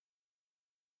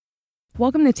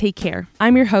Welcome to Take Care.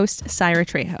 I'm your host, Syra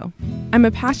Trejo. I'm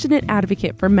a passionate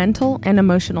advocate for mental and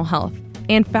emotional health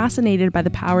and fascinated by the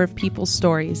power of people's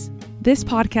stories. This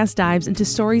podcast dives into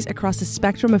stories across the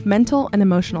spectrum of mental and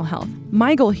emotional health.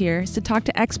 My goal here is to talk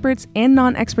to experts and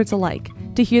non-experts alike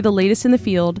to hear the latest in the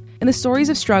field and the stories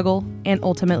of struggle and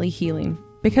ultimately healing.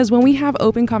 Because when we have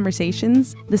open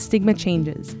conversations, the stigma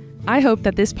changes. I hope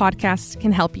that this podcast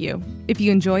can help you. If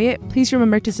you enjoy it, please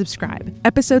remember to subscribe.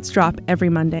 Episodes drop every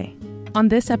Monday. On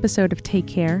this episode of Take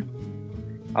Care,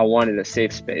 I wanted a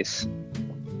safe space.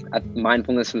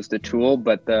 Mindfulness was the tool,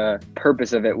 but the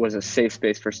purpose of it was a safe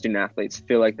space for student athletes.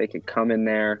 Feel like they could come in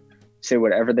there, say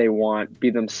whatever they want, be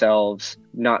themselves,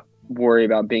 not worry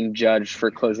about being judged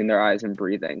for closing their eyes and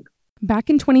breathing. Back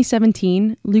in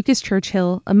 2017, Lucas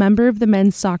Churchill, a member of the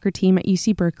men's soccer team at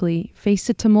UC Berkeley, faced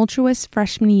a tumultuous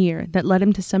freshman year that led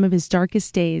him to some of his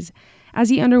darkest days as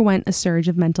he underwent a surge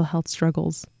of mental health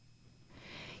struggles.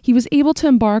 He was able to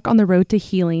embark on the road to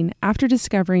healing after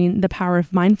discovering the power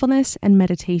of mindfulness and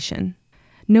meditation.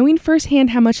 Knowing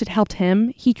firsthand how much it helped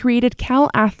him, he created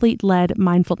Cal Athlete-led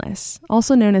Mindfulness,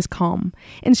 also known as CALM,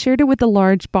 and shared it with the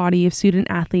large body of student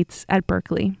athletes at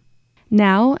Berkeley.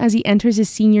 Now, as he enters his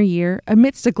senior year,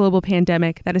 amidst a global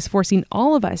pandemic that is forcing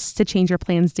all of us to change our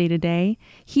plans day to day,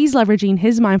 he's leveraging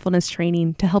his mindfulness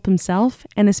training to help himself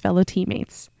and his fellow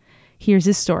teammates. Here's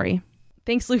his story.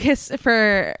 Thanks, Lucas,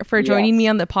 for joining me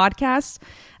on the podcast.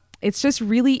 It's just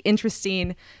really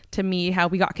interesting to me how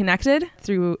we got connected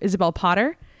through Isabel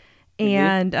Potter.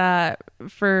 And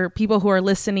for people who are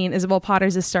listening, Isabel Potter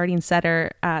is a starting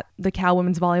setter at the Cal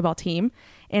women's volleyball team.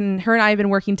 And her and I have been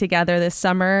working together this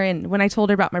summer. And when I told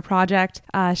her about my project,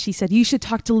 she said, you should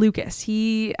talk to Lucas.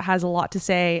 He has a lot to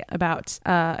say about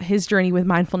his journey with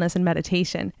mindfulness and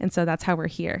meditation. And so that's how we're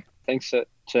here. Thanks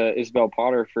to Isabel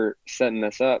Potter for setting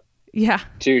this up. Yeah.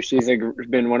 Too. She's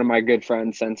been one of my good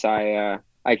friends since I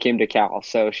came to Cal.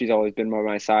 So she's always been by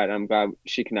my side. I'm glad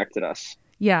she connected us.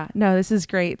 Yeah, no, this is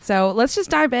great. So let's just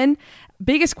dive in.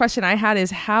 Biggest question I had is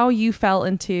how you fell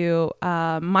into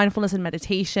mindfulness and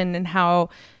meditation and how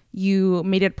you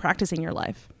made it practice in your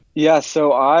life. Yeah,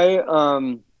 so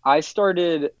I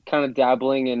started kind of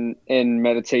dabbling in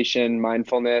meditation,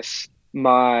 mindfulness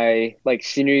my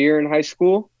senior year in high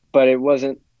school, but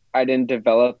I didn't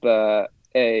develop a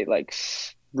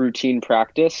routine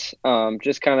practice.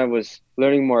 Just kind of was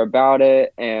learning more about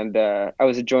it, and I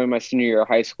was enjoying my senior year of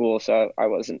high school, so I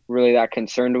wasn't really that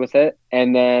concerned with it.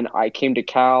 And then I came to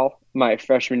Cal my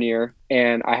freshman year,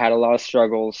 and I had a lot of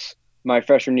struggles. My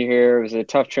freshman year was a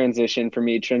tough transition for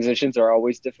me. Transitions are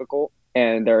always difficult,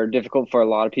 and they're difficult for a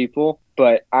lot of people,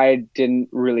 but I didn't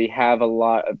really have a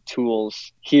lot of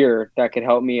tools here that could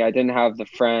help me. I didn't have the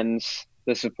friends,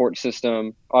 the support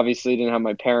system. Obviously didn't have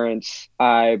my parents.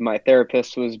 My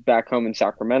therapist was back home in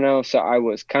Sacramento, so I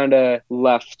was kind of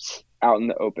left out in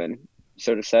the open,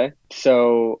 so to say.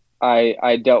 So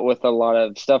I dealt with a lot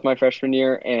of stuff my freshman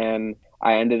year, and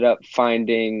I ended up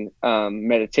finding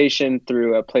meditation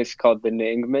through a place called the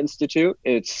Nyingma Institute.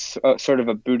 It's sort of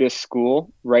a Buddhist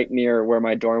school right near where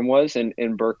my dorm was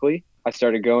in Berkeley. I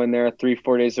started going there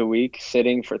 3-4 days a week,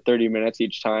 sitting for 30 minutes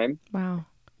each time. Wow.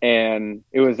 And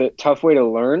it was a tough way to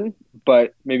learn,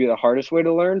 but maybe the hardest way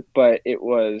to learn, but it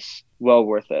was well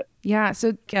worth it. Yeah. So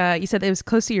you said it was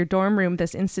close to your dorm room,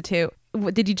 this institute.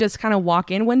 Did you just kind of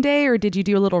walk in one day, or did you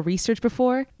do a little research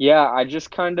before? Yeah, I just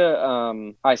kind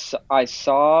of, I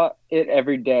saw it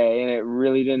every day and it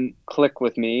really didn't click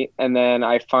with me. And then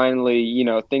I finally,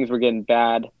 things were getting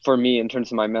bad for me in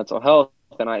terms of my mental health.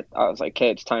 And I was like,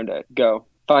 okay, it's time to go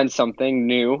find something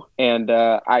new. And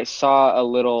I saw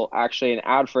an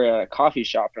ad for a coffee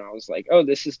shop, and I was like, oh,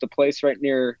 this is the place right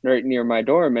near my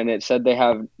dorm. And it said they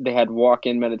had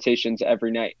walk-in meditations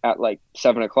every night at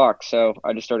 7:00. So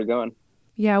I just started going.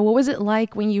 Yeah. What was it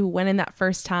like when you went in that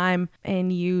first time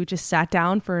and you just sat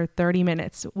down for 30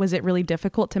 minutes? Was it really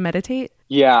difficult to meditate?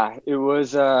 Yeah, it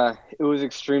was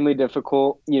extremely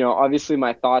difficult. Obviously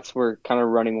my thoughts were kind of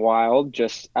running wild,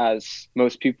 just as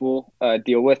most people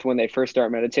deal with when they first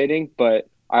start meditating. But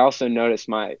I also noticed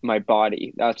my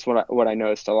body. That's what I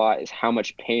noticed a lot, is how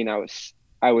much pain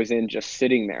I was in just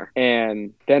sitting there.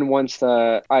 And then once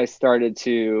I started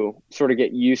to sort of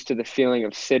get used to the feeling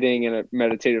of sitting in a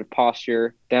meditative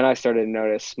posture, then I started to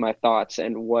notice my thoughts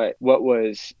and what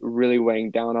was really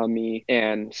weighing down on me.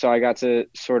 And so I got to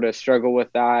sort of struggle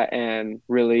with that, and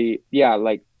really,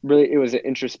 it was an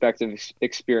introspective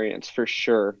experience for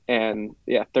sure. And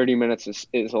yeah, 30 minutes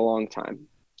is a long time.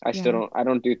 Yeah. I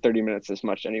don't do 30 minutes as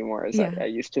much anymore as Yeah. I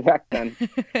used to back then.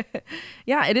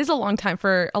 Yeah, it is a long time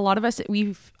for a lot of us.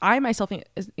 I myself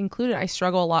included, I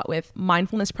struggle a lot with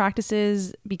mindfulness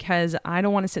practices because I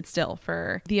don't want to sit still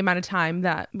for the amount of time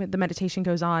that the meditation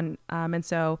goes on. And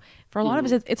so for a lot of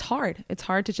us, Mhm. it's hard. It's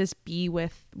hard to just be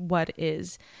with what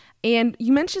is. And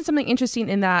you mentioned something interesting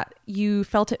in that you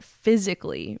felt it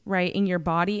physically, right, in your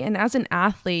body. And as an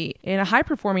athlete, and a high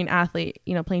performing athlete,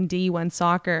 playing D1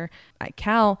 soccer at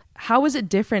Cal, how was it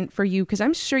different for you? Because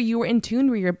I'm sure you were in tune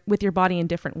with your body in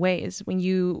different ways when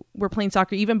you were playing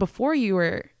soccer, even before you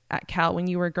were at Cal, when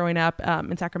you were growing up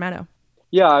in Sacramento.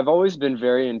 Yeah, I've always been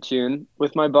very in tune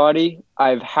with my body.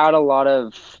 I've had a lot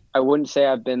of, I wouldn't say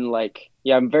I've been like,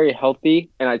 yeah, I'm very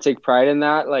healthy and I take pride in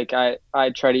that. Like I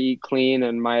try to eat clean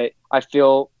and I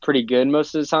feel pretty good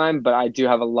most of the time, but I do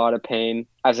have a lot of pain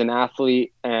as an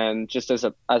athlete and just as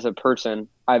a person.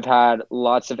 I've had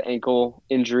lots of ankle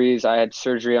injuries. I had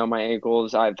surgery on my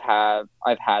ankles. I've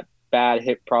had bad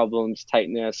hip problems,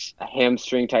 tightness,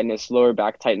 hamstring tightness, lower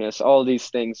back tightness, all these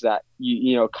things that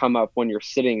come up when you're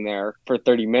sitting there for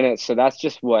 30 minutes. So that's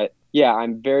just what yeah,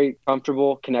 I'm very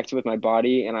comfortable connected with my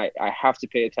body and I have to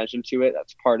pay attention to it.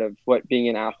 That's part of what being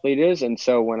an athlete is. And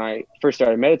so when I first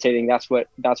started meditating, that's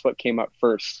what came up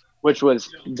first, which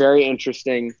was very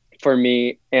interesting for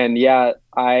me. And yeah,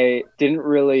 I didn't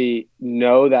really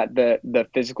know that the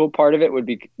physical part of it would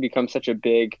become such a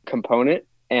big component.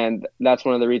 And that's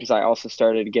one of the reasons I also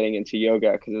started getting into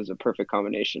yoga because it was a perfect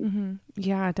combination. Mm-hmm.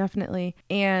 Yeah, definitely.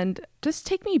 And just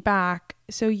take me back.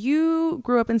 So you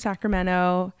grew up in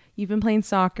Sacramento, you've been playing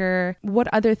soccer. What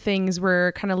other things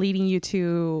were kind of leading you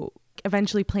to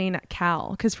eventually playing at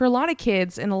Cal? Because for a lot of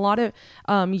kids and a lot of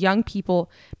young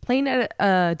people, playing at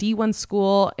a D1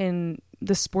 school in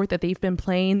the sport that they've been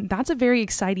playing, that's a very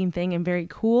exciting thing and very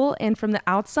cool. And from the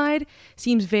outside,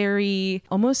 seems very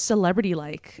almost celebrity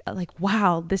like,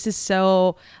 wow, this is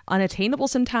so unattainable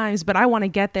sometimes, but I want to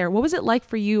get there. What was it like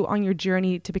for you on your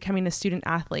journey to becoming a student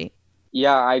athlete?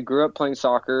 Yeah, I grew up playing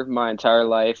soccer my entire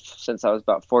life. Since I was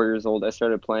about 4 years old, I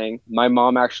started playing. My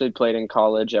mom actually played in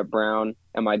college at Brown,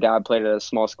 and my dad played at a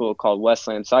small school called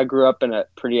Westland. So I grew up in a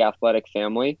pretty athletic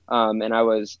family, and I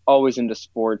was always into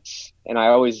sports, and I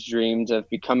always dreamed of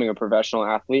becoming a professional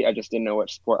athlete. I just didn't know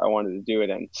which sport I wanted to do it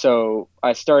in. So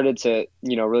I started to,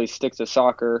 really stick to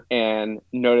soccer and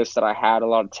noticed that I had a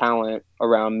lot of talent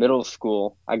around middle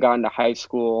school. I got into high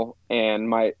school,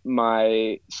 and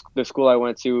the school I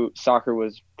went to, soccer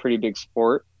was pretty big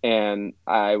sport, and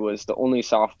I was the only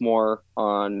sophomore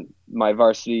on my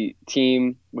varsity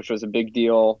team, which was a big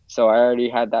deal. So I already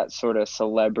had that sort of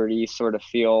celebrity sort of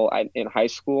feel in high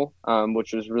school,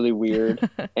 which was really weird.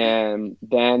 And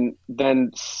then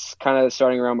kind of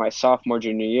starting around my sophomore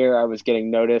junior year, I was getting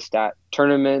noticed at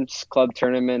tournaments, club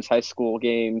tournaments, high school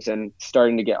games, and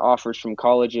starting to get offers from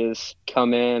colleges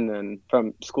come in and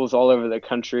from schools all over the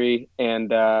country.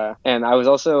 And I was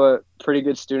also a pretty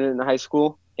good student in high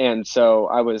school. And so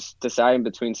I was deciding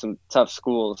between some tough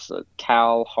schools,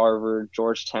 Cal, Harvard,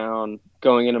 Georgetown,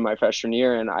 going into my freshman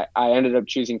year. And I ended up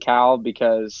choosing Cal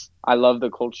because I love the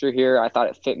culture here. I thought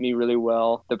it fit me really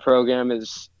well. The program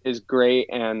is great.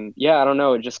 And yeah, I don't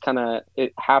know. It just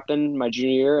it happened my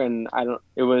junior year and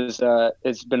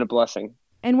it's been a blessing.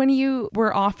 And when you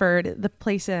were offered the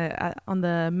place on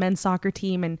the men's soccer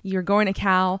team and you're going to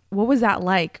Cal, what was that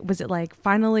like? Was it like,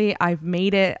 finally, I've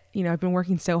made it, I've been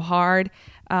working so hard.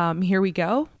 Here we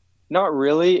go? Not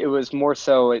really. It was more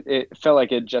so, it felt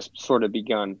like it just sort of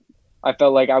begun. I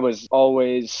felt like I was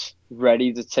always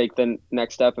ready to take the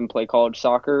next step and play college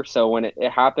soccer. So when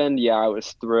it happened, yeah, I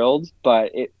was thrilled,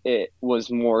 but it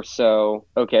was more so,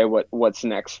 okay, what's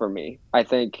next for me? I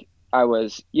think I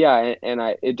was, yeah, and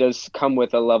it does come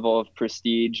with a level of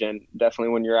prestige, and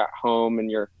definitely when you're at home and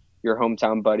your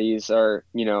hometown buddies are,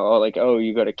 oh, like, oh,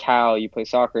 you go to Cal, you play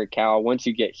soccer at Cal. Once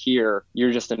you get here,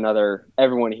 you're just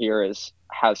everyone here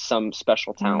has some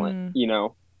special talent,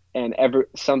 Mm. and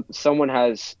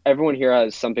everyone here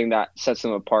has something that sets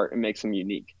them apart and makes them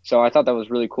unique. So I thought that was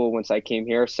really cool once I came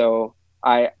here. So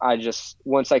I just,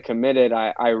 once I committed,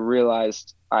 I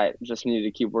realized I just needed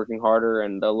to keep working harder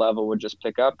and the level would just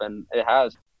pick up, and it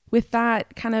has. With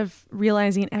that, kind of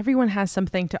realizing everyone has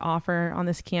something to offer on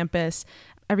this campus,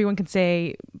 everyone can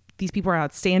say these people are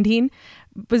outstanding.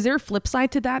 Was there a flip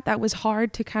side to that was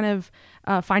hard to kind of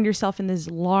find yourself in this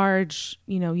large,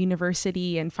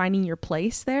 university and finding your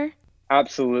place there?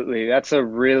 Absolutely.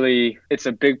 It's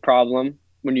a big problem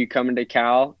when you come into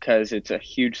Cal because it's a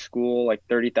huge school, like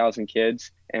 30,000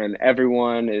 kids, and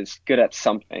everyone is good at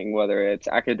something, whether it's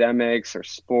academics or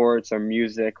sports or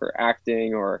music or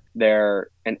acting or they're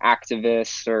an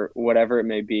activist or whatever it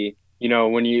may be.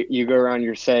 when you go around,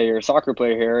 you're a soccer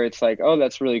player here, it's like, oh,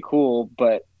 that's really cool.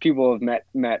 But people have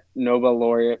met Nobel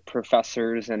laureate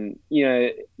professors, and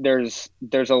there's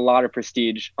a lot of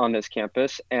prestige on this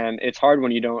campus, and it's hard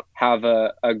when you don't have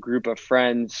a group of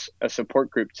friends, a support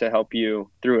group to help you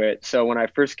through it. So when I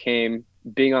first came,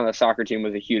 being on the soccer team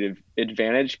was a huge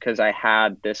advantage because I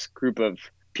had this group of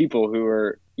people who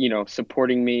were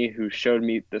supporting me, who showed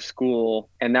me the school,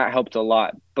 and that helped a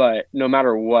lot. But no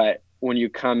matter what, when you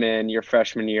come in your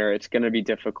freshman year, it's going to be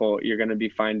difficult. You're going to be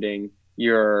finding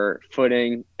your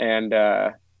footing, and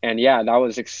yeah, that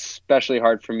was especially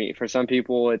hard for me. For some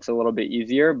people it's a little bit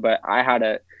easier, but I had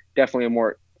definitely a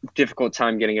more difficult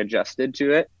time getting adjusted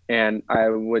to it. And I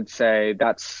would say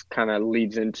that's kind of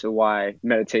leads into why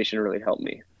meditation really helped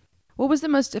me. What was the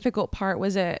most difficult part?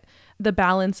 Was it the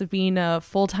balance of being a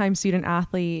full-time student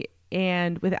athlete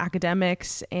and with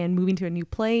academics and moving to a new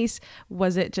place?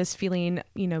 Was it just feeling,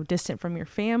 distant from your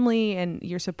family and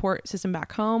your support system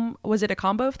back home? Was it a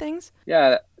combo of things?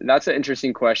 Yeah, that's an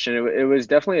interesting question. It was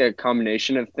definitely a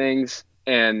combination of things.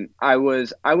 And I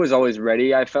was always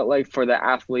ready. I felt like for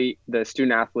the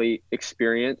student athlete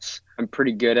experience, I'm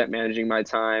pretty good at managing my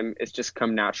time. It's just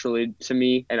come naturally to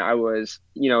me. And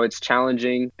it's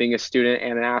challenging being a student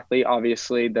and an athlete.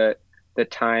 Obviously, the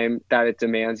time that it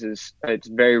demands it's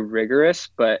very rigorous,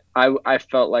 but I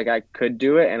felt like I could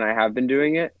do it, and I have been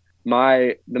doing it.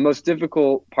 The most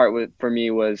difficult part for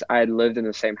me was I had lived in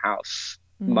the same house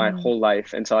my whole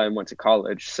life until I went to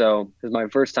college. So it was my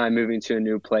first time moving to a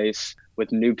new place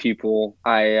with new people.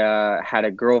 I had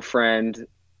a girlfriend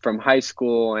from high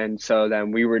school, and so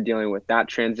then we were dealing with that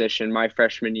transition my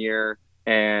freshman year,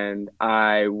 and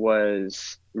I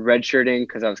was redshirting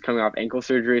because I was coming off ankle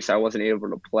surgery, so I wasn't able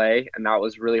to play, and that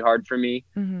was really hard for me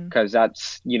because I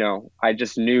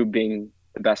just knew being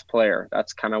the best player.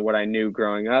 That's kind of what I knew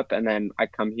growing up, and then I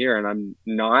come here and I'm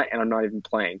not even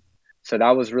playing. So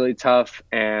that was really tough.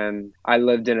 And I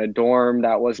lived in a dorm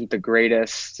that wasn't the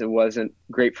greatest. It wasn't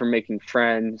great for making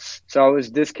friends. So I was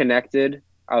disconnected.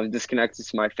 I was disconnected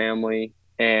to my family.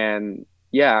 And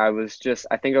yeah,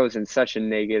 I think I was in such a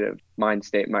negative mind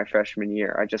state my freshman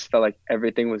year. I just felt like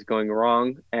everything was going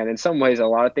wrong. And in some ways, a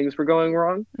lot of things were going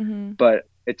wrong. But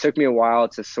it took me a while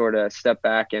to sort of step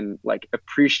back and like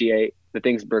appreciate the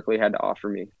things Berkeley had to offer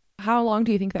me. How long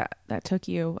do you think that took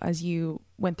you as you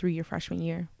went through your freshman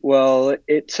year? Well,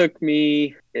 it took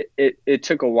me, it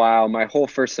took a while. My whole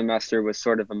first semester was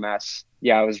sort of a mess.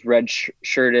 Yeah, I was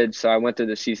red-shirted, so I went through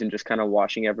the season just kind of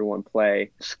watching everyone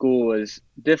play. School was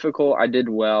difficult. I did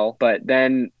well, but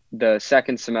then the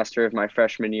second semester of my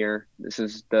freshman year, this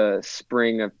is the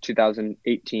spring of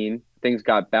 2018, things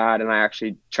got bad, and I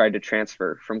actually tried to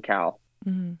transfer from Cal.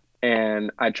 And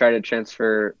I tried to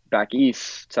transfer back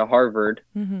east to Harvard.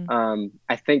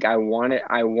 I think I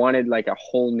wanted like a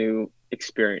whole new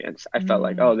experience. I felt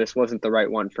like, oh, this wasn't the right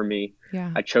one for me.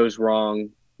 Yeah. I chose wrong.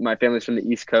 My family's from the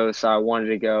East Coast, so I wanted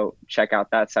to go check out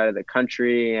that side of the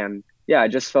country. And yeah, I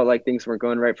just felt like things weren't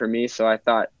going right for me. So I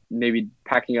thought maybe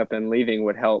packing up and leaving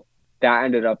would help. That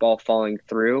ended up all falling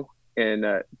through in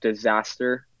a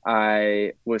disaster.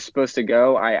 I was supposed to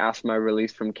go. I asked my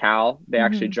release from Cal. They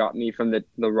actually dropped me from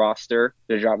the roster.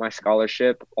 They dropped my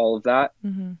scholarship, all of that.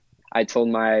 I told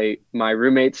my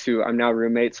roommates, who I'm now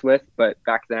roommates with, but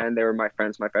back then they were my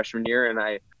friends my freshman year, and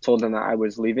I told them that I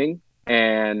was leaving.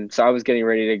 And so I was getting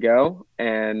ready to go.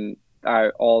 And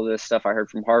all this stuff I heard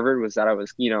from Harvard was that I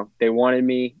was, they wanted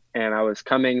me and I was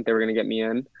coming. They were going to get me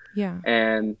in. Yeah.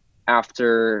 And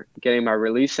after getting my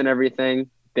release and everything,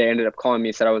 they ended up calling me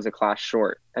and said I was a class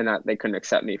short and that they couldn't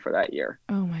accept me for that year.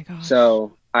 Oh my gosh.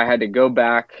 So I had to go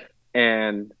back,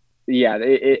 and yeah,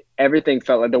 everything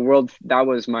felt like the world, that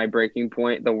was my breaking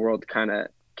point. The world kind of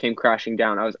came crashing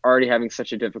down. I was already having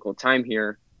such a difficult time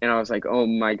here, and I was like, oh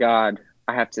my God,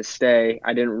 I have to stay.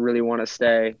 I didn't really want to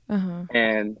stay.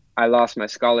 And I lost my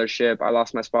scholarship. I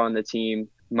lost my spot on the team.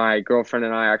 My girlfriend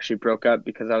and I actually broke up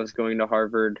because I was going to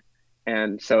Harvard.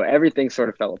 And so everything sort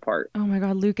of fell apart. Oh my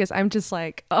God, Lucas, I'm just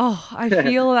like, oh, I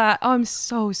feel that. Oh, I'm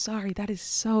so sorry. That is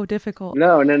so difficult.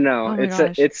 No. Oh my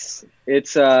gosh.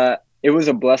 It was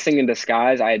a blessing in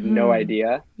disguise. I had no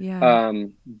idea. Yeah.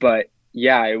 But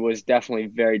yeah, it was definitely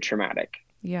very traumatic.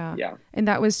 Yeah. Yeah. And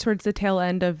that was towards the tail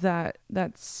end of that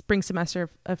spring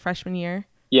semester of freshman year.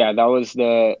 Yeah, that was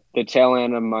the tail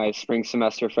end of my spring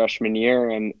semester freshman year.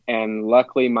 And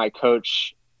luckily my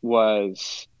coach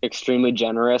was extremely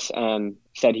generous and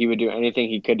said he would do anything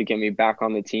he could to get me back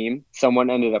on the team. Someone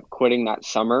ended up quitting that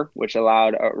summer, which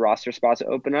allowed a roster spot to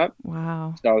open up.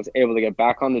 Wow. So I was able to get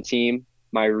back on the team.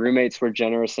 My roommates were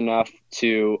generous enough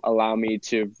to allow me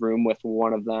to room with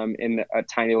one of them in a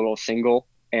tiny little single.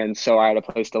 And so I had a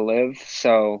place to live.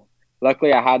 So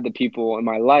luckily I had the people in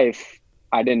my life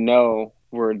I didn't know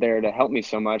were there to help me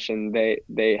so much, and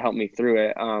they helped me through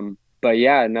it. But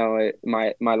yeah, no,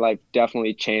 my life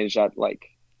definitely changed at like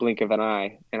blink of an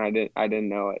eye, and I didn't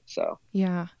know it. So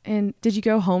Yeah. And did you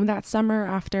go home that summer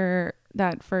after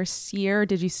that first year? Or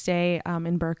did you stay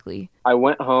in Berkeley? I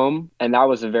went home, and that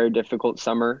was a very difficult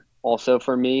summer also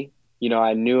for me.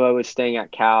 I knew I was staying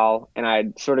at Cal, and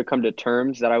I'd sort of come to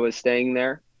terms that I was staying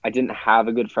there. I didn't have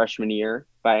a good freshman year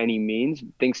by any means.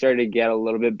 Things started to get a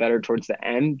little bit better towards the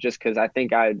end, just because I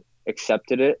think I'd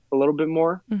accepted it a little bit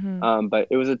more. Mm-hmm. But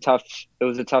it was a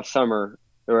tough summer.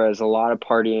 There was a lot of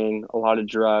partying, a lot of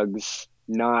drugs,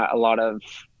 not a lot of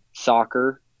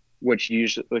soccer, which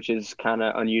is kind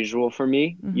of unusual for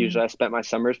me. Mm-hmm. Usually I spent my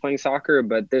summers playing soccer,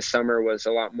 but this summer was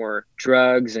a lot more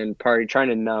drugs and party, trying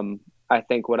to numb, I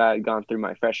think, what I had gone through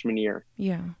my freshman year.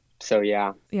 Yeah. So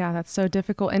yeah. Yeah, that's so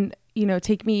difficult. And,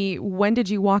 when did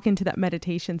you walk into that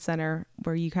meditation center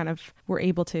where you kind of were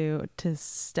able to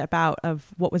step out of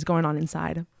what was going on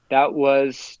inside? That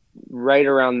was right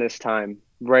around this time,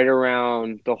 right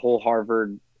around the whole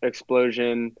Harvard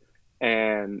explosion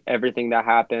and everything that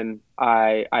happened.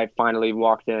 I finally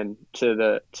walked in to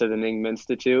the Ningman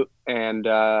Institute, and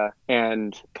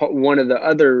one of the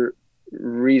other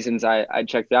reasons I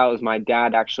checked it out was my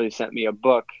dad actually sent me a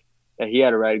book that he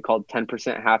had read called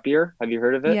 10% Happier. Have you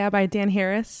heard of it? Yeah, by Dan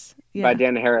Harris. By Yeah.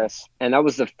 Dan Harris. And that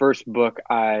was the first book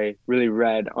I really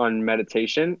read on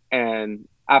meditation. And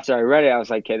after I read it, I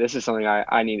was like, okay, this is something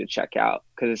I need to check out,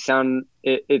 because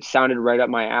it sounded right up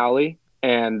my alley.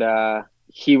 And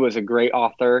he was a great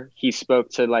author. He spoke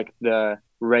to like the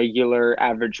regular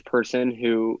average person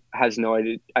who has no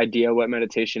idea what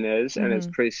meditation is and is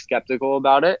Mm-hmm. pretty skeptical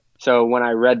about it. So when I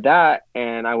read that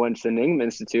and I went to the Ningman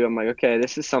Institute, I'm like, okay,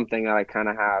 this is something that I kind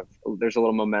of have. There's a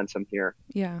little momentum here.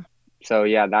 Yeah. So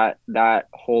yeah, that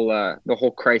whole the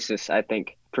whole crisis, I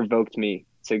think, provoked me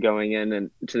to going in and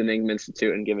to the Ningman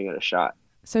Institute and giving it a shot.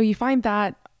 So you find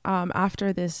that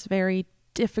after this very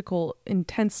difficult,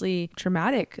 intensely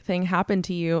traumatic thing happened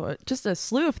to you, just a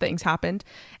slew of things happened,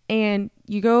 and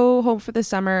you go home for the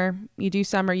summer, you do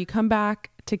summer, you come back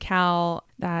to Cal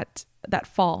that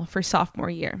fall for sophomore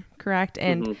year, correct?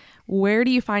 And Hmm. where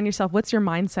do you find yourself? What's your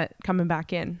mindset coming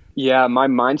back in? Yeah, my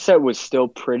mindset was still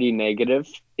pretty negative.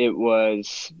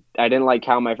 I didn't like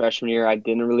how my freshman year, I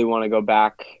didn't really want to go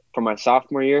back for my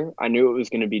sophomore year. I knew it was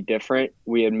going to be different.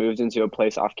 We had moved into a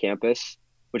place off campus,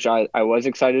 which I was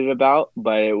excited about,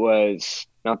 but it was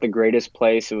not the greatest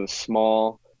place. It was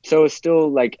small. So it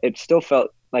still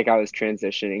felt like I was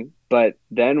transitioning. But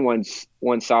then once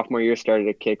sophomore year started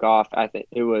to kick off, I think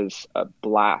it was a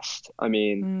blast. I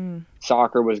mean, Mm,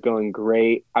 soccer was going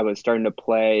great. I was starting to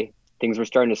play. Things were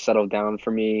starting to settle down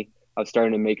for me. I was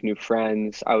starting to make new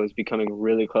friends. I was becoming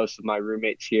really close with my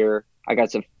roommates here. I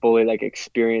got to fully like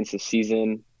experience the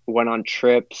season, went on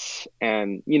trips,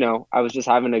 and I was just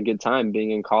having a good time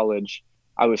being in college.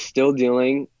 I was still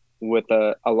dealing with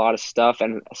a lot of stuff,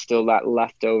 and still that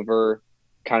leftover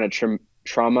kind of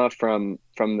trauma from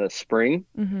the spring.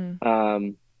 mm-hmm,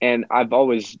 And I've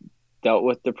always dealt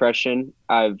with depression.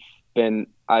 I've been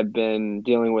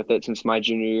dealing with it since my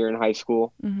junior year in high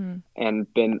school, mm-hmm,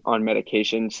 and been on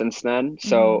medication since then. mm-hmm,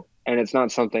 So, and it's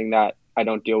not something that I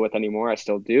don't deal with anymore. I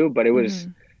still do, but mm-hmm.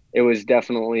 it was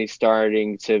definitely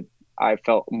starting to, I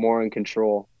felt more in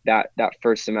control that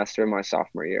first semester of my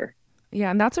sophomore year. Yeah,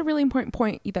 and that's a really important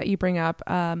point that you bring up.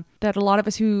 That a lot of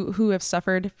us who have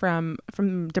suffered from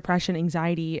depression,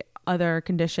 anxiety, other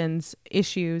conditions,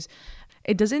 issues,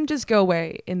 it doesn't just go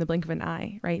away in the blink of an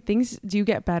eye, right? Things do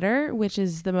get better, which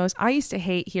is the most. I used to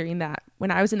hate hearing that when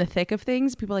I was in the thick of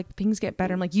things. People are like, things get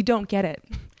better. I'm like, you don't get it.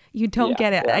 You don't Yeah,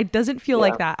 get it. yeah, It doesn't feel yeah.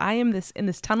 like that. I am in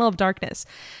this tunnel of darkness.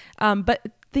 But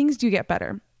things do get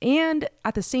better, and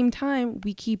at the same time,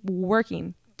 we keep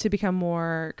working to become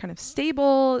more kind of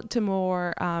stable, to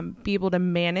more be able to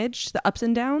manage the ups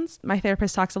and downs. My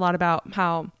therapist talks a lot about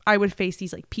how I would face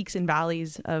these like peaks and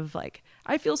valleys of like,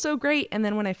 I feel so great. And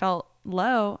then when I felt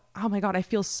low, oh my God, I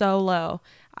feel so low.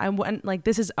 I went like,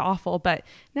 this is awful. But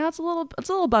now it's a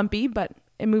little bumpy, but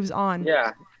it moves on.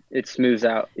 Yeah, it smooths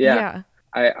out. Yeah. Yeah.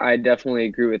 I definitely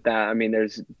agree with that. I mean,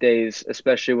 there's days,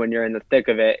 especially when you're in the thick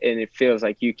of it, and it feels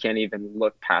like you can't even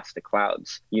look past the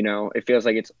clouds. It feels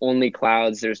like it's only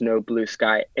clouds. There's no blue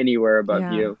sky anywhere above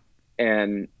Yeah. you.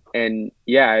 And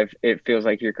yeah, it feels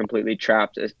like you're completely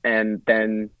trapped. And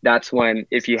then that's when,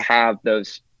 if you have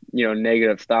those,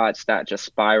 negative thoughts that just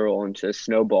spiral into a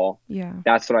snowball, Yeah.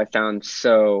 that's what I found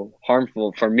so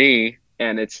harmful for me.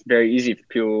 And it's very easy for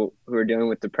people who are dealing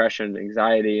with depression,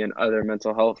 anxiety, and other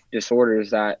mental health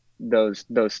disorders, that those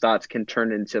thoughts can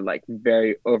turn into like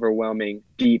very overwhelming,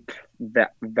 deep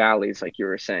valleys, like you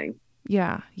were saying.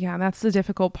 Yeah. Yeah. That's the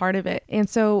difficult part of it. And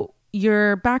so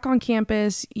you're back on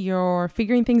campus, you're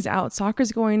figuring things out.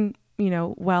 Soccer's going,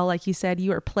 well, like you said,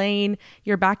 you are playing,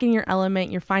 you're back in your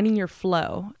element, you're finding your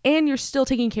flow, and you're still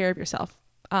taking care of yourself,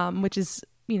 which is,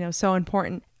 so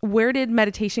important. Where did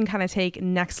meditation kind of take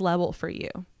next level for you?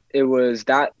 It was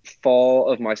that fall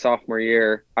of my sophomore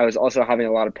year. I was also having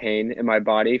a lot of pain in my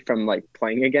body from like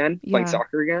playing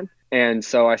soccer again. And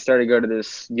so I started to go to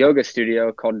this yoga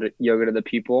studio called Yoga to the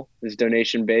People. It's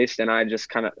donation based. And I just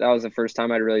that was the first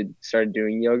time I really started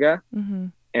doing yoga. Mm-hmm.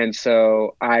 And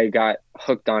so I got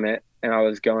hooked on it and I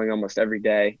was going almost every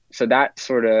day. So that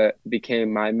sort of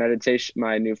became my meditation,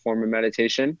 my new form of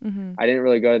meditation. Mm-hmm. I didn't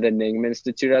really go to the Ningam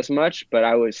Institute as much, but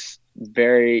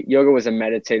yoga was a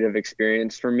meditative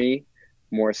experience for me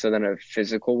more so than a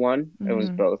physical one. Mm-hmm. It was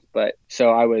both. But so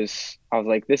I was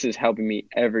like, this is helping me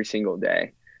every single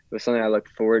day. It was something I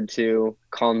looked forward to,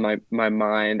 calmed my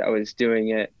mind. I was doing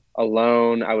it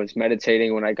alone. I was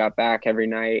meditating when I got back every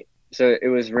night. So it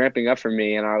was ramping up for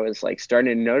me, and I was like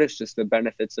starting to notice just the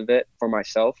benefits of it for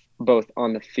myself, both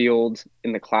on the field,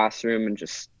 in the classroom, and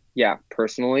just,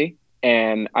 personally.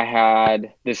 And I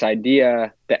had this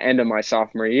idea the end of my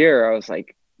sophomore year. I was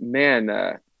like,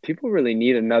 man, people really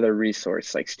need another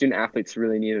resource. Like student athletes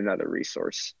really need another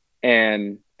resource.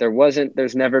 And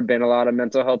there's never been a lot of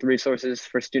mental health resources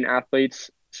for student athletes,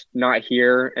 not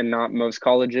here and not most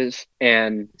colleges.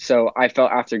 And so I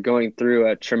felt after going through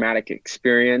a traumatic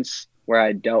experience where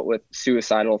I dealt with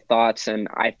suicidal thoughts and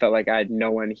I felt like I had no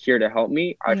one here to help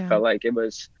me, I felt like it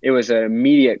was an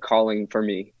immediate calling for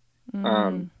me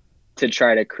to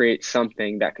try to create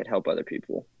something that could help other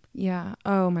people. Yeah.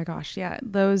 Oh my gosh. Yeah.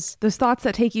 Those thoughts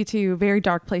that take you to very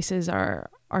dark places are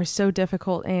so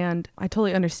difficult. And I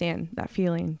totally understand that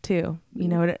feeling too,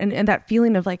 and that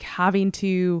feeling of like having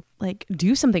to like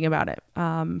do something about it.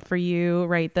 For you,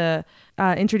 right. The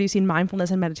introducing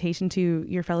mindfulness and meditation to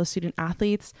your fellow student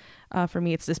athletes. For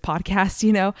me, it's this podcast,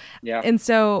 Yeah. And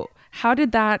so how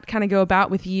did that kind of go about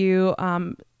with you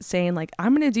saying like,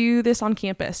 I'm going to do this on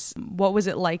campus? What was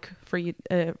it like for you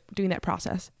doing that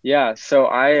process? Yeah. So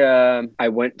I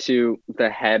went to the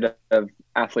head of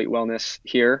athlete wellness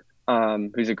here,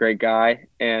 who's a great guy.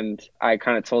 And I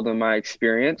kind of told him my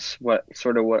experience, what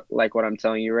I'm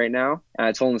telling you right now. And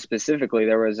I told him specifically,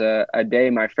 there was a day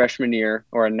my freshman year,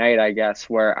 or a night, I guess,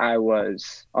 where I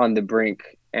was on the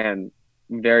brink and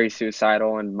very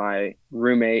suicidal. And my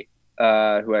roommate,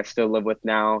 who I still live with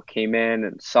now, came in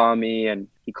and saw me, and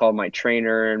he called my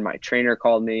trainer, and my trainer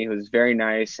called me, who was very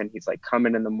nice. And he's like, come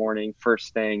in the morning,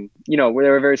 first thing, they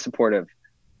were very supportive.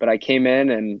 But I came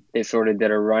in and they sort of did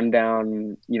a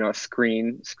rundown,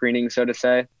 screening, so to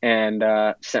say, and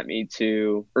sent me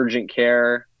to urgent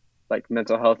care, like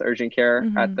mental health urgent care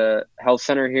at the health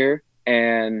center here.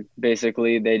 And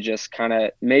basically they just kind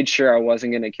of made sure I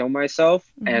wasn't going to kill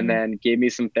myself and then gave me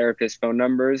some therapist phone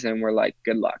numbers and were like,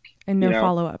 good luck. And no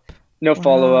follow-up. No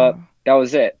follow-up. That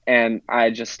was it. And I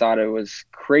just thought it was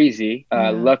crazy.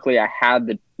 Luckily, I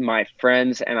had my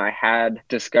friends and I had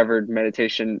discovered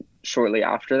meditation shortly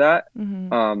after that.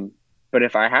 But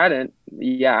if I hadn't,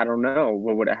 I don't know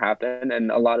what would have happened. And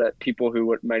a lot of people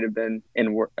who might have been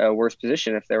in a worse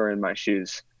position if they were in my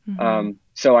shoes.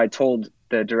 So I told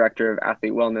the director of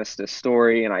athlete wellness this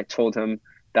story, and I told him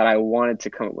that I wanted to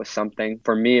come up with something.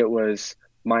 For me, it was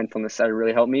mindfulness that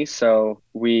really helped me. So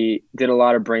we did a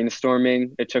lot of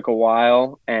brainstorming. It took a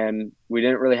while and we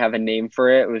didn't really have a name for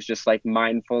it. It was just like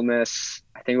mindfulness.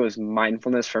 I think it was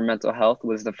mindfulness for mental health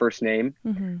was the first name.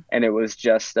 And it was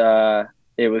just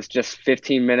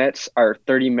 15 minutes or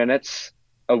 30 minutes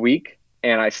a week.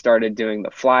 And I started doing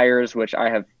the flyers, which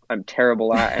I'm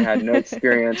terrible at and had no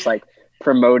experience like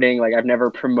promoting. Like I've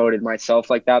never promoted myself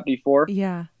like that before.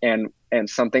 Yeah. And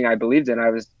something I believed in.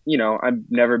 I've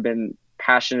never been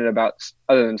passionate about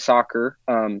other than soccer,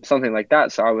 something like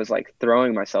that. So I was like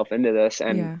throwing myself into this,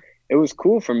 and it was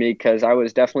cool for me because I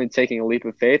was definitely taking a leap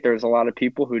of faith. There was a lot of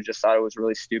people who just thought it was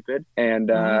really stupid,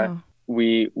 and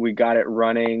we got it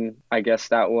running. I guess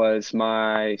that was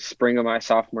my spring of my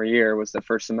sophomore year was the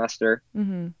first semester.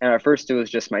 And at first it was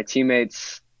just my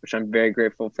teammates, which I'm very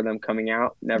grateful for them coming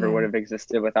out. Never would have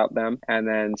existed without them. And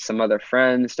then some other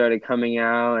friends started coming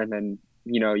out, and then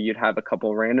you'd have a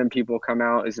couple random people come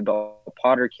out. Isabel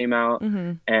Potter came out,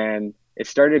 and it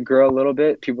started to grow a little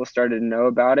bit. People started to know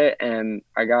about it, and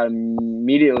I got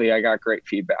great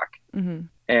feedback.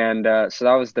 And so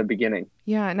that was the beginning.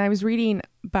 Yeah. And I was reading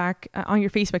back on your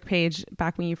Facebook page,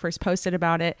 back when you first posted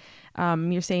about it,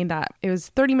 you're saying that it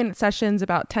was 30-minute sessions,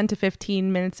 about 10 to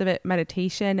 15 minutes of it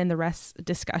meditation, and the rest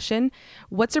discussion.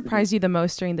 What surprised you the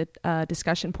most during the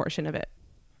discussion portion of it?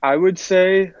 I would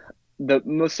say the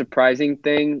most surprising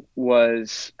thing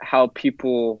was how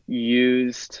people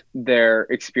used their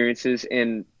experiences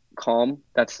in Calm,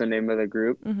 that's the name of the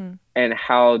group, Mm-hmm. and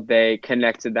how they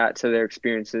connected that to their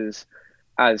experiences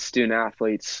as student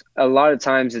athletes. A lot of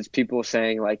times it's people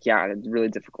saying like, yeah, I had a really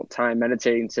difficult time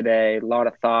meditating today, a lot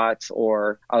of thoughts,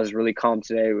 or I was really calm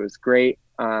today. It was great.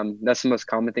 That's the most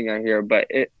common thing I hear, but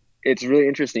it's really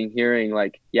interesting hearing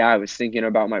like, yeah, I was thinking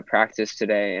about my practice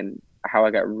today and how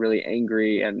I got really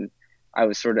angry, and I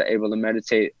was sort of able to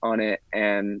meditate on it.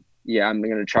 And yeah, I'm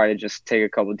going to try to just take a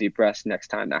couple deep breaths next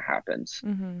time that happens.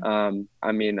 Mm-hmm.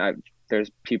 I mean,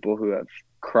 there's people who have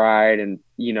cried and,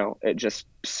 it just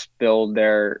spilled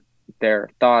their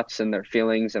thoughts and their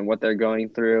feelings and what they're going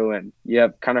through. And yeah,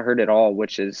 I've kind of heard it all,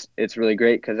 it's really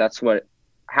great because that's what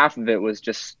half of it was.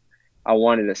 Just I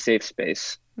wanted a safe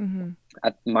space. Mm-hmm.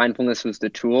 Mindfulness was the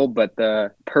tool, but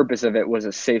the purpose of it was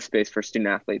a safe space for student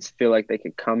athletes. Feel like they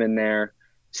could come in there,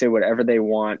 say whatever they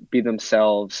want, be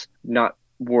themselves, not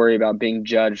worry about being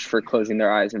judged for closing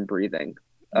their eyes and breathing.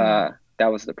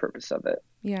 That was the purpose of it.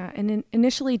 Yeah. And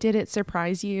initially, did it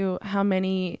surprise you how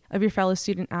many of your fellow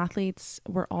student athletes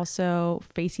were also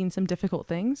facing some difficult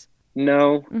things?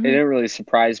 No, it Mm-hmm. didn't really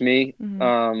surprise me.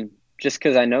 Mm-hmm. Just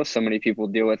because I know so many people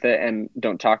deal with it and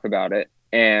don't talk about it.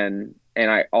 And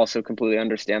I also completely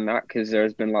understand that because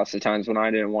there's been lots of times when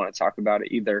I didn't want to talk about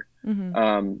it either.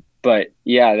 Mm-hmm. But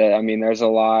yeah, I mean, there's a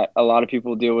lot of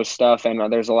people deal with stuff,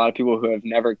 and there's a lot of people who have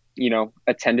never,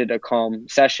 attended a Calm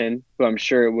session, who I'm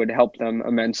sure it would help them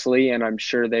immensely, and I'm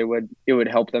sure it would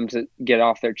help them to get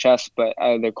off their chest. But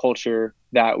the culture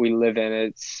that we live in,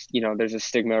 it's, there's a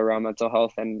stigma around mental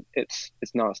health, and it's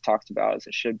not as talked about as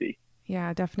it should be.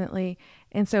 Yeah, definitely.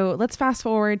 And so let's fast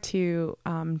forward to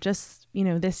just,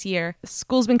 this year.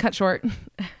 School's been cut short.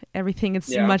 Everything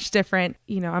is much different.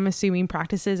 I'm assuming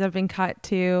practices have been cut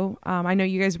too. I know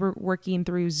you guys were working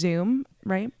through Zoom,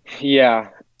 right? Yeah,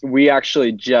 we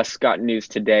actually just got news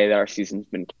today that our season's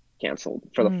been canceled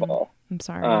for the fall. I'm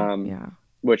sorry. Yeah.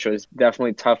 Which was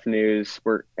definitely tough news.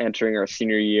 We're entering our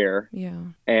senior year. Yeah.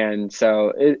 And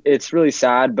so it's really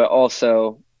sad, but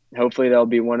also hopefully there'll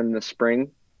be one in the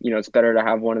spring. It's better to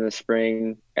have one in the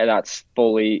spring and that's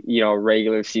fully,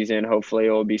 regular season. Hopefully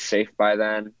it will be safe by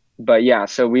then. But yeah,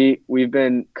 so we've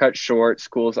been cut short.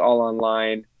 School's all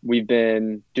online. We've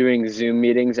been doing Zoom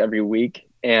meetings every week.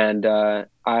 And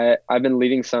I've been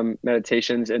leading some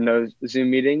meditations in those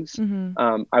Zoom meetings.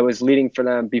 Mm-hmm. I was leading for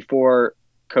them before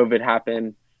COVID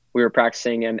happened. We were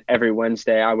practicing, and every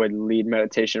Wednesday I would lead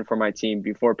meditation for my team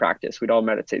before practice. We'd all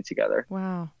meditate together.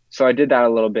 Wow. So I did that a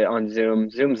little bit on Zoom.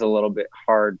 Zoom's a little bit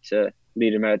hard to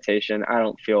lead a meditation. I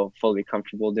don't feel fully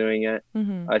comfortable doing it.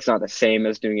 Mm-hmm. It's not the same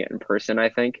as doing it in person, I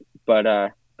think.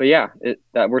 But yeah,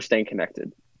 that we're staying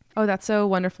connected. Oh, that's so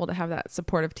wonderful to have that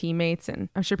support of teammates. And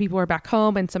I'm sure people are back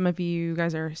home and some of you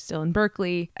guys are still in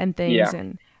Berkeley and things. Yeah.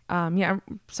 And I'm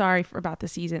sorry about the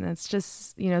season. It's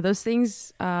just, those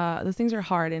things are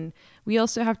hard. And we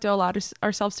also have to allow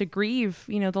ourselves to grieve,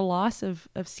 the loss of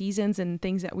seasons and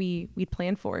things that we'd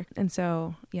planned for. And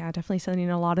so, yeah, definitely sending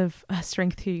a lot of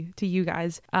strength to you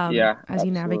guys as absolutely.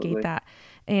 you navigate that.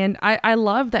 And I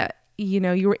love that,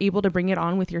 you were able to bring it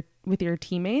on with your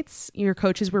teammates. Your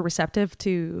coaches were receptive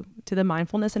to the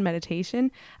mindfulness and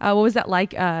meditation. What was that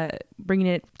like bringing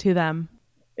it to them?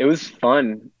 It was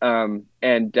fun,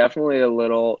 and definitely a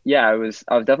little. Yeah, I was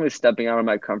definitely stepping out of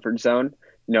my comfort zone.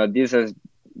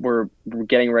 We're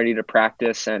getting ready to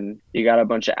practice, and you got a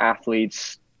bunch of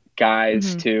athletes, guys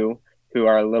Mm-hmm. too, who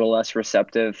are a little less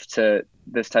receptive to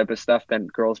this type of stuff than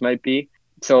girls might be.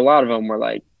 So a lot of them were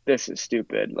like, this is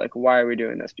stupid. Like, why are we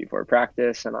doing this before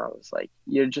practice? And I was like,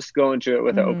 you just go into it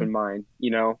with an open mind.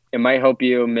 It might help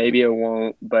you, maybe it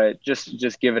won't, but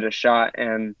just give it a shot.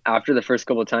 And after the first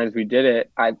couple of times we did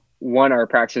it, our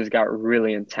practices got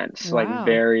really intense. Wow.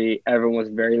 Everyone was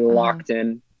very locked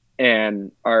in.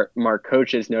 And our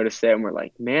coaches noticed it and were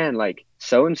like, man, like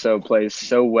so-and-so plays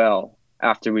so well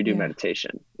after we do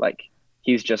meditation. Like,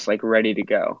 he's just like ready to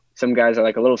go. Some guys are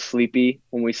like a little sleepy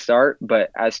when we start, but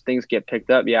as things get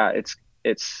picked up, yeah,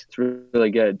 it's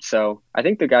really good. So I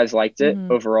think the guys liked it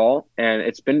overall, and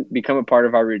it's become a part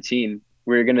of our routine.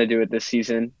 We're going to do it this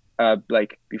season,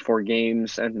 like before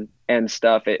games and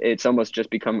stuff. It's almost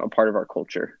just become a part of our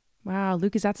culture. Wow,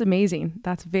 Lucas, that's amazing.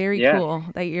 That's very cool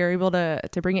that you're able to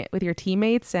bring it with your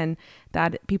teammates and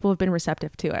that people have been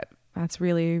receptive to it. That's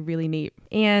really, really neat.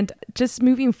 And just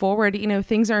moving forward,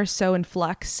 things are so in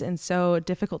flux and so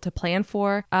difficult to plan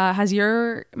for. Has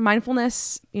your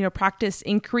mindfulness, practice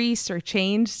increased or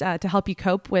changed to help you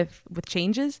cope with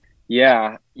changes?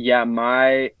 Yeah.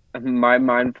 My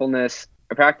mindfulness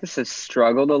practice has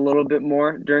struggled a little bit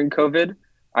more during COVID.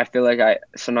 I feel like I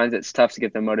sometimes it's tough to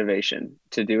get the motivation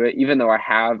to do it, even though I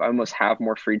almost have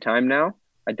more free time now.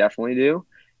 I definitely do.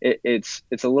 It's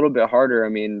a little bit harder. I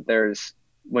mean, there's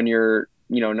when you're,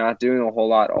 not doing a whole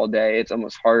lot all day, it's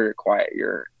almost harder to quiet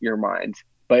your mind.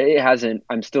 But it hasn't.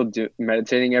 I'm still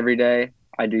meditating every day.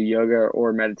 I do yoga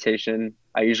or meditation.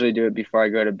 I usually do it before I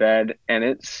go to bed, and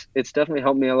it's definitely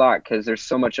helped me a lot because there's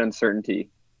so much uncertainty.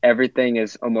 Everything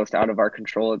is almost out of our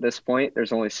control at this point.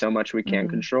 There's only so much we can Mm-hmm.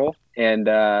 control, and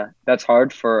that's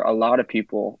hard for a lot of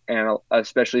people, and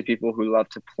especially people who love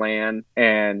to plan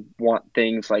and want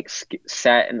things like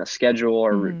set in a schedule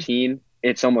or Mm-hmm. routine.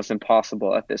 It's almost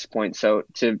impossible at this point. So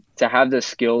to have the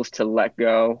skills to let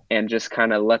go and just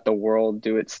kind of let the world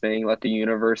do its thing, let the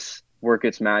universe work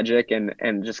its magic,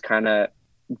 and just kind of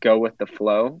go with the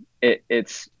flow.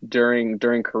 It's during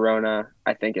Corona,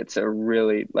 I think it's a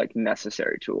really like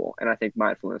necessary tool, and I think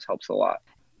mindfulness helps a lot.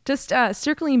 Just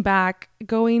circling back,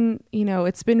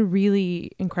 it's been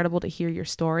really incredible to hear your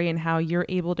story and how you're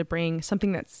able to bring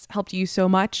something that's helped you so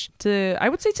much to, I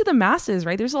would say, to the masses,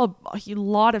 right? There's a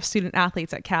lot of student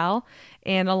athletes at Cal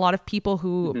and a lot of people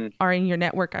who Hmm. are in your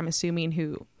network, I'm assuming,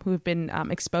 who have been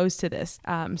exposed to this.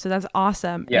 So that's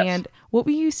awesome. Yes. And what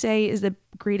would you say is the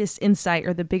greatest insight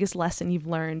or the biggest lesson you've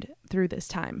learned through this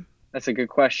time? That's a good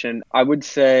question. I would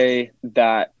say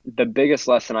that the biggest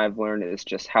lesson I've learned is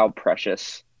just how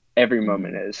precious every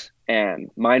moment Mm-hmm. is.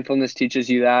 And mindfulness teaches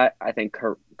you that. I think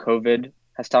COVID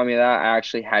has taught me that. I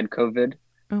actually had COVID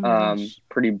Oh my gosh.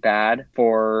 pretty bad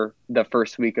for the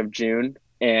first week of June.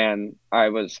 And I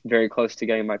was very close to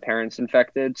getting my parents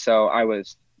infected. So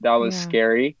that was Yeah.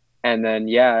 scary. And then,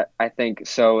 yeah, I think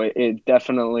so. It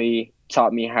definitely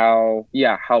taught me how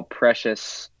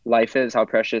precious life is, how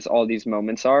precious all these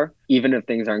moments are. Even if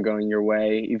things aren't going your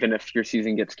way, even if your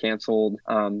season gets canceled,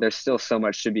 there's still so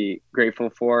much to be grateful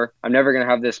for. I'm never going to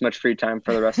have this much free time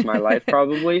for the rest of my life,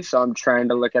 probably. So I'm trying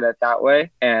to look at it that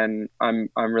way. And I'm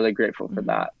really grateful for Mm-hmm.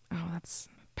 that. Oh, that's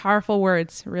powerful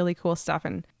words. Really cool stuff.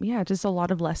 And yeah, just a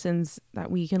lot of lessons that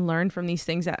we can learn from these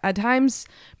things that at times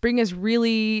bring us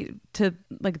really to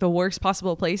like the worst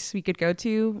possible place we could go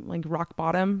to, like rock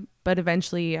bottom. But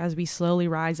eventually, as we slowly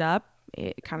rise up,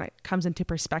 it kind of comes into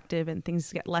perspective and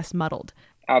things get less muddled.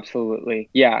 Absolutely.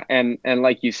 Yeah, and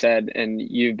like you said, and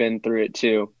you've been through it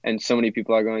too, and so many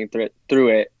people are going through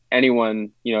it.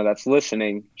 Anyone, that's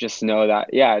listening, just know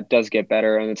that yeah, it does get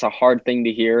better, and it's a hard thing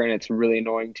to hear, and it's really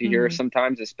annoying to hear Mm-hmm.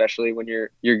 sometimes, especially when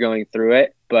you're going through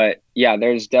it. But yeah,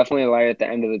 there's definitely a light at the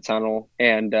end of the tunnel,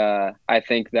 and I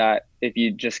think that if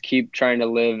you just keep trying to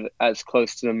live as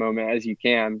close to the moment as you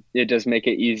can, it does make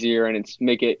it easier, and it's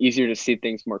make it easier to see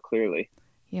things more clearly.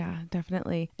 Yeah,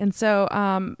 definitely. And so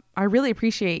I really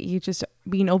appreciate you just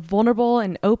being vulnerable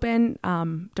and open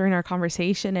during our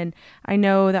conversation. And I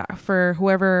know that for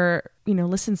whoever,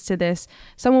 listens to this,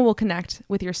 someone will connect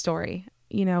with your story.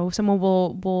 Someone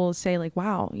will say like,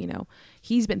 wow,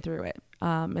 he's been through it.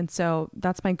 And so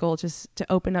that's my goal, just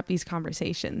to open up these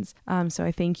conversations. So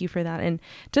I thank you for that. And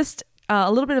just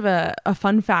a little bit of a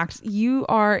fun fact. You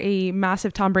are a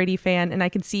massive Tom Brady fan, and I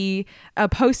can see a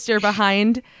poster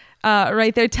behind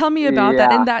right there. Tell me about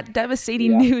that and Yeah, that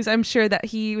devastating yeah. news. I'm sure that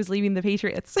he was leaving the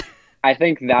Patriots. I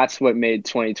think that's what made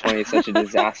 2020 such a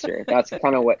disaster. That's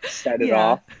kind of what set it Yeah.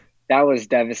 off. That was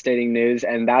devastating news,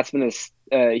 and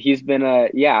he's been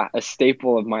a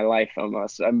staple of my life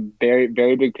almost. I'm very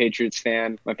very big Patriots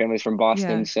fan. My family's from Yeah.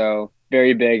 Boston, so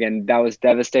very big, and that was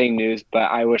devastating news. But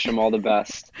I wish him all the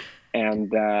best,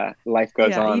 and life goes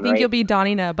Yeah. You on, think you'll right? be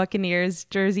donning a Buccaneers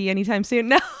jersey anytime soon?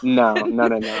 No. No, no,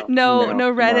 no, no, No no,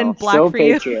 red no. and black Still for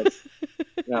you. Patriots.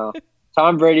 No,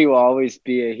 Tom Brady will always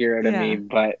be a hero to me, Yeah.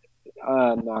 but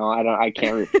no, I don't. I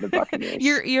can't root for the Buccaneers.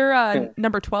 You're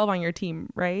number 12 on your team,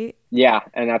 right? Yeah,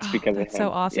 and that's Oh, because of that's so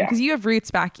him. awesome Yeah, because you have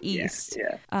roots back yeah, east.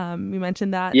 yeah, You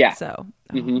mentioned that. yeah. So,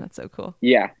 oh, Hmm. that's so cool.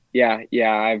 Yeah, yeah,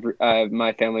 yeah.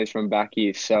 My family's from back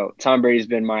east, so Tom Brady's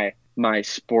been my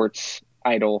sports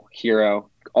idol hero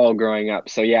all growing up.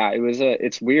 So yeah,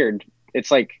 it's weird.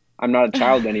 It's like I'm not a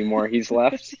child anymore. He's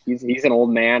left. He's an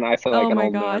old man. I feel like Oh an my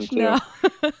old man gosh, no.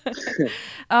 too.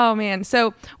 Oh man.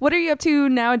 So what are you up to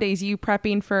nowadays? Are you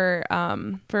prepping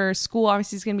for school?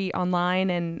 Obviously it's gonna be online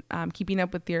and keeping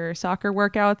up with your soccer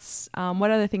workouts. What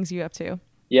other things are you up to?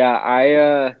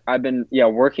 Yeah, I've been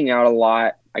working out a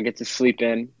lot. I get to sleep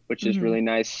in, which is Mm-hmm. really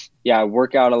nice. Yeah, I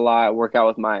work out a lot. Work out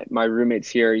with my roommates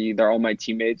here. They're all my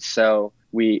teammates, so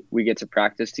we get to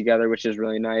practice together, which is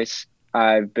really nice.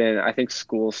 I think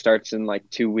school starts in like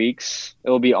 2 weeks.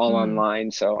 It'll be all Mm-hmm.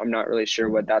 online, so I'm not really sure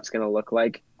what that's gonna look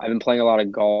like. I've been playing a lot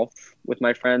of golf with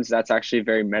my friends. That's actually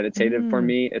very meditative for Mm.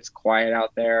 me. It's quiet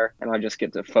out there, and I just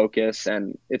get to focus,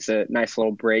 and it's a nice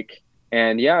little break.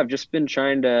 And yeah, we've been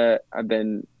going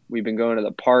to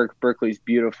the park. Berkeley's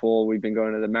beautiful. We've been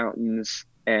going to the mountains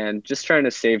and just trying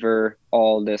to savor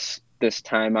all this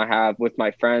time I have with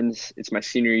my friends. It's my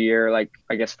senior year, like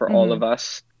I guess for all of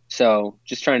us. So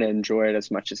just trying to enjoy it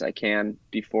as much as I can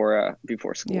before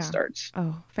school starts.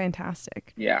 Oh,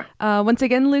 fantastic. Yeah. Once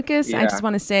again, Lucas, Yeah. I just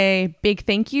want to say big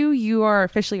thank you. You are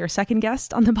officially our second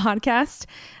guest on the podcast.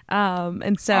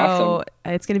 And so Awesome.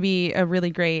 It's going to be a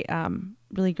really great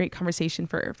conversation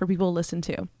for people to listen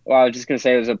to. Well, I was just going to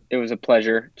say it was a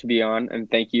pleasure to be on, and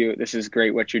thank you. This is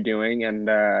great what you're doing. And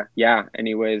yeah,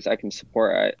 any ways I can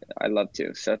support, I love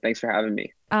to. So thanks for having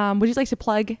me. Would you like to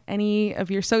plug any of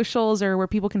your socials or where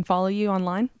people can follow you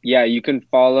online? Yeah, you can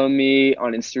follow me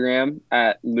on Instagram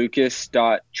at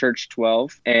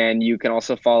lucas.church12. And you can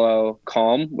also follow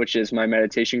Calm, which is my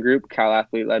meditation group, Cal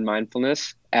Athlete Led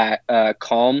Mindfulness, at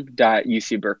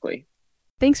calm.ucberkeley.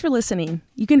 Thanks for listening.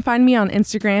 You can find me on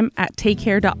Instagram at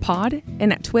takecare.pod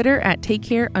and at Twitter at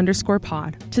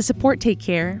takecare_pod. To support Take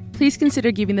Care, please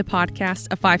consider giving the podcast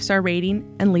a 5-star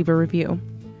rating and leave a review.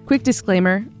 Quick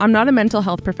disclaimer, I'm not a mental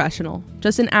health professional,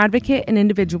 just an advocate and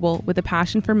individual with a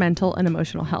passion for mental and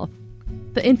emotional health.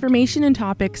 The information and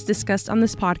topics discussed on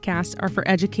this podcast are for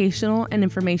educational and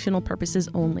informational purposes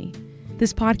only.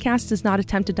 This podcast does not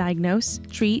attempt to diagnose,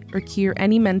 treat, or cure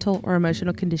any mental or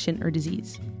emotional condition or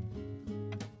disease.